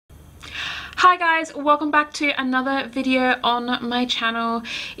Hi guys, welcome back to another video on my channel.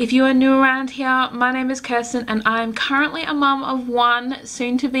 If you are new around here, my name is Kirsten and I'm currently a mum of one,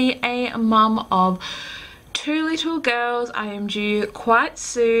 soon to be a mum of two little girls. I am due quite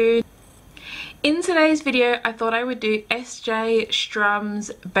soon. In today's video, I thought I would do SJ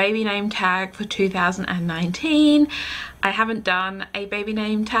Strum's baby name tag for 2019. I haven't done a baby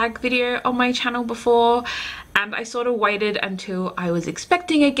name tag video on my channel before, and I sort of waited until I was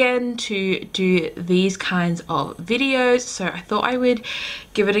expecting again to do these kinds of videos, so I thought I would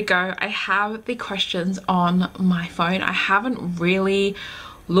give it a go. I have the questions on my phone. I haven't really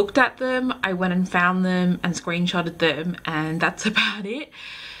looked at them. I went and found them and screenshotted them, and that's about it.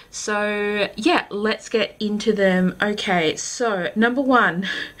 So yeah, let's get into them. Okay, so number one,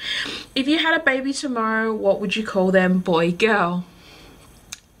 if you had a baby tomorrow, what would you call them, boy, girl?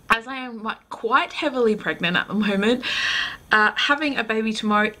 As I am quite heavily pregnant at the moment, having a baby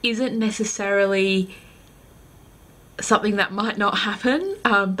tomorrow isn't necessarily something that might not happen.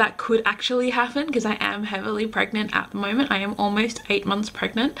 That could actually happen because I am heavily pregnant at the moment. I am almost 8 months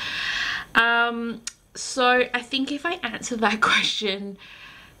pregnant. So I think if I answer that question,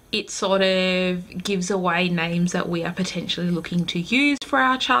 it sort of gives away names that we are potentially looking to use for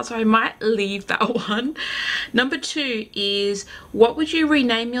our child, so I might leave that one. Number two is, what would you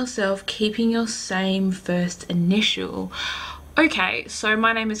rename yourself keeping your same first initial? Okay, so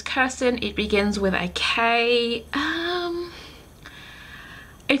my name is Kirsten. It begins with a K. I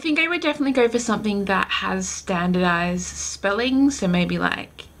think I would definitely go for something that has standardized spelling, so maybe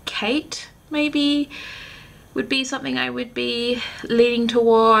like Kate, maybe would be something I would be leaning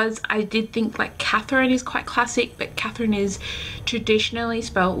towards. I did think like Catherine is quite classic, but Catherine is traditionally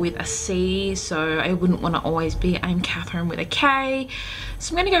spelled with a C, so I wouldn't want to always be I'm Catherine with a K.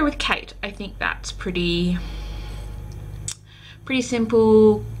 So I'm going to go with Kate. I think that's pretty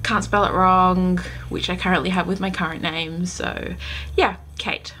simple, can't spell it wrong, which I currently have with my current name, so yeah,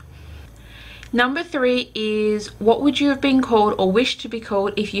 Kate. Number three is, what would you have been called or wish to be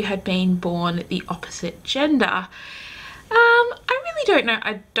called if you had been born the opposite gender? I really don't know.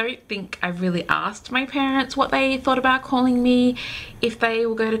 I don't think I've really asked my parents what they thought about calling me, if they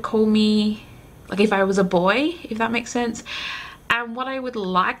were going to call me, like if I was a boy, if that makes sense, and what I would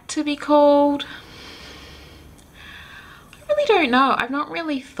like to be called. I really don't know. I've not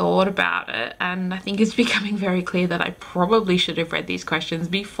really thought about it, and I think it's becoming very clear that I probably should have read these questions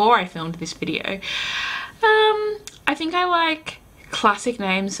before I filmed this video. I think I like classic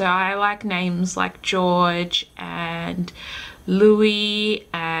names, so I like names like George and Louis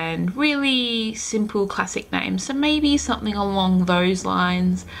and really simple classic names, so maybe something along those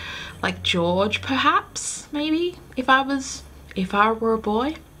lines, like George perhaps, maybe, if I were a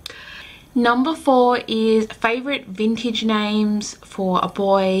boy. Number four is favorite vintage names for a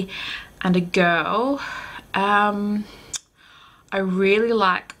boy and a girl. I really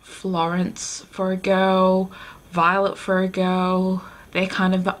like Florence for a girl, Violet for a girl. They're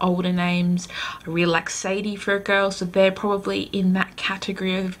kind of the older names. I really like Sadie for a girl, so they're probably in that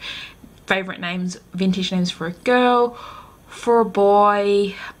category of favorite names, vintage names for a girl. For a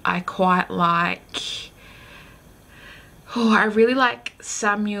boy, I quite like, I really like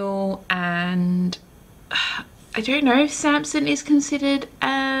Samuel, and I don't know if Samson is considered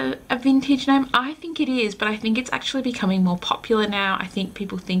a vintage name. I think it is, but I think it's actually becoming more popular now. I think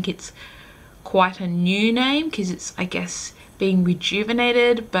people think it's quite a new name because it's, I guess, being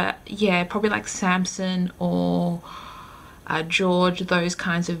rejuvenated, but yeah, probably like Samson or George, those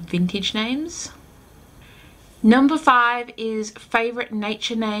kinds of vintage names. Number five is favorite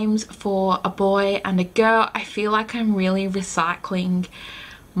nature names for a boy and a girl. I feel like I'm really recycling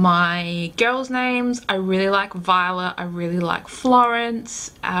my girls' names. I really like Violet. I really like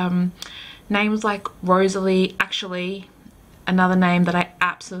Florence. Names like Rosalie. Actually, another name that I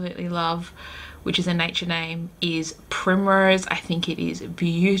absolutely love, which is a nature name, is Primrose. I think it is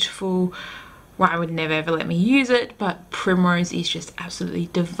beautiful. Well, I would never ever let me use it, but Primrose is just absolutely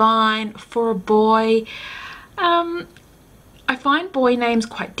divine. For a boy, I find boy names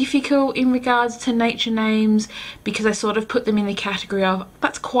quite difficult in regards to nature names because I sort of put them in the category of,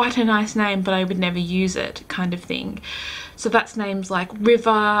 that's quite a nice name, but I would never use it kind of thing. So that's names like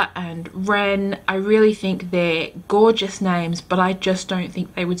River and Wren. I really think they're gorgeous names, but I just don't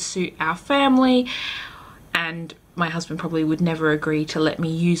think they would suit our family, and my husband probably would never agree to let me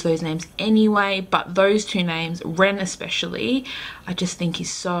use those names anyway. But those two names, Wren especially, I just think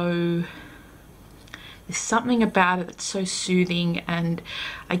is so, there's something about it that's so soothing, and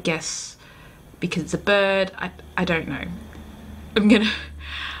I guess because it's a bird, I don't know. I'm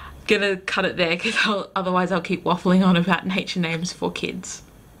gonna cut it there because otherwise I'll keep waffling on about nature names for kids.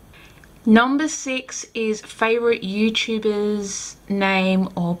 Number 6 is favorite YouTuber's name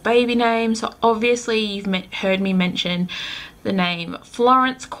or baby name. So obviously you've heard me mention the name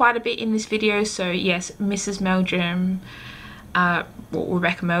Florence quite a bit in this video. So yes, Mrs. Meldrum,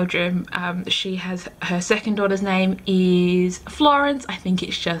 Rebecca Meldrum, she has her second daughter's name is Florence. I think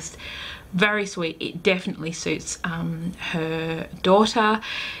it's just very sweet. It definitely suits her daughter.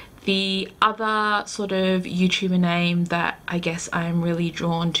 The other sort of YouTuber name that I guess I'm really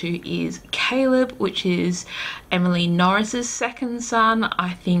drawn to is Caleb, which is Emily Norris's second son.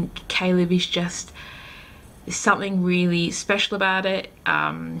 I think Caleb is just, there's something really special about it.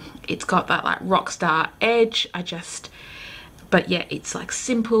 It's got that like rock star edge. But yeah, it's like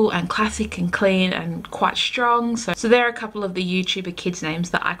simple and classic and clean and quite strong. So there are a couple of the YouTuber kids names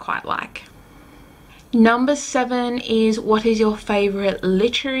that I quite like. Number 7 is what is your favorite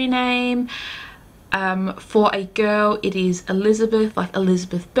literary name? For a girl, it is Elizabeth, like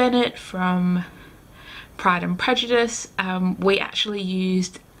Elizabeth Bennet from Pride and Prejudice. We actually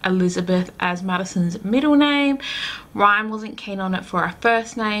used Elizabeth as Madison's middle name. Ryan wasn't keen on it for our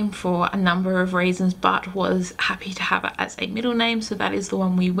first name for a number of reasons, but was happy to have it as a middle name, so that is the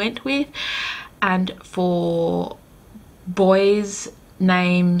one we went with. And for boys'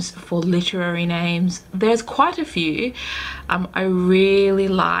 names, for literary names, there's quite a few. I really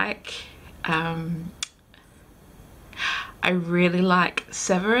like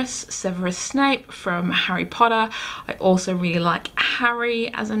Severus Snape from Harry Potter. I also really like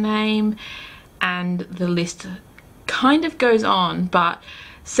Harry as a name, and the list kind of goes on, but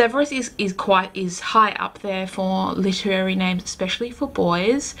Severus is high up there for literary names, especially for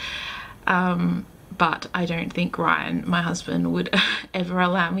boys. But I don't think Ryan, my husband, would ever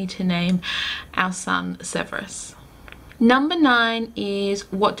allow me to name our son Severus. Number 9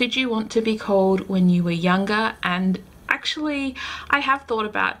 is what did you want to be called when you were younger? And actually, I have thought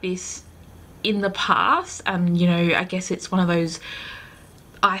about this in the past, and you know, I guess it's one of those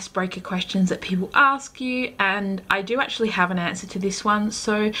icebreaker questions that people ask you, and I do actually have an answer to this one.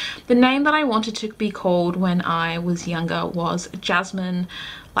 So the name that I wanted to be called when I was younger was Jasmine,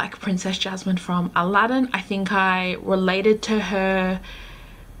 like Princess Jasmine from Aladdin. I think I related to her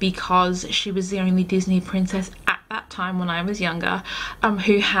because she was the only Disney princess at that time when I was younger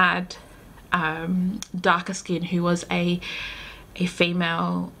who had darker skin, who was a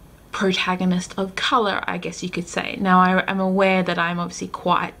female protagonist of color, I guess you could say. Now I am aware that I'm obviously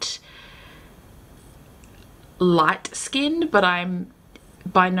quite light skinned, but I'm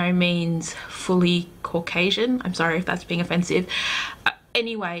by no means fully Caucasian. I'm sorry if that's being offensive.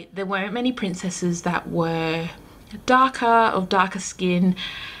 Anyway, there weren't many princesses that were darker skin,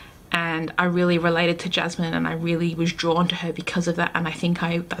 and I really related to Jasmine, and I really was drawn to her because of that, and I think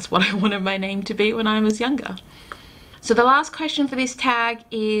that's what I wanted my name to be when I was younger. So the last question for this tag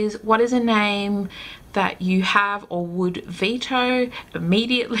is what is a name that you have or would veto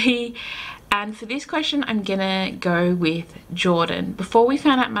immediately? And for this question, I'm gonna go with Jordan. Before we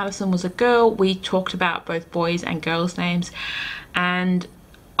found out Madison was a girl, we talked about both boys and girls' names, and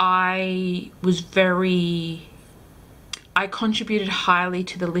I contributed highly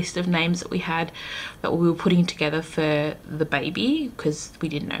to the list of names that we had that we were putting together for the baby, because we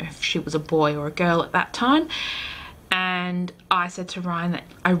didn't know if she was a boy or a girl at that time. And I said to Ryan that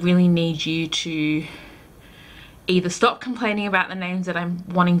I really need you to either stop complaining about the names that I'm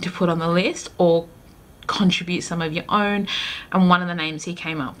wanting to put on the list or contribute some of your own. And one of the names he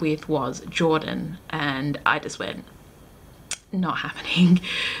came up with was Jordan, and I just went, not happening.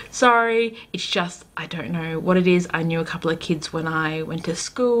 Sorry, it's just, I don't know what it is. I knew a couple of kids when I went to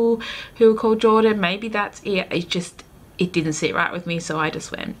school who were called Jordan. Maybe that's it. It didn't sit right with me, so I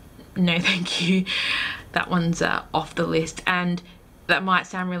just went, no thank you. That one's off the list. And that might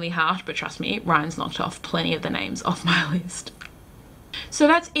sound really harsh, but trust me, Ryan's knocked off plenty of the names off my list. So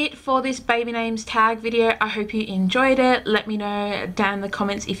that's it for this baby names tag video. I hope you enjoyed it. Let me know down in the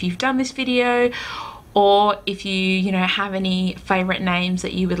comments if you've done this video, or if you have any favorite names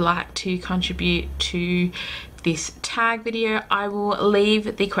that you would like to contribute to this tag video. I will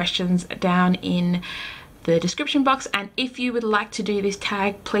leave the questions down in the description box, and if you would like to do this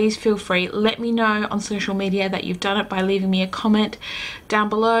tag, please feel free. Let me know on social media that you've done it by leaving me a comment down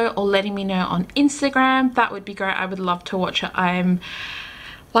below or letting me know on Instagram. That would be great. I would love to watch it. I'm,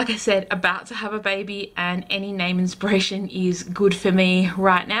 like I said, about to have a baby, and any name inspiration is good for me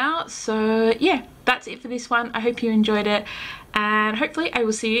right now. So yeah, that's it for this one. I hope you enjoyed it, and hopefully I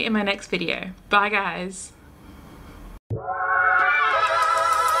will see you in my next video. Bye guys.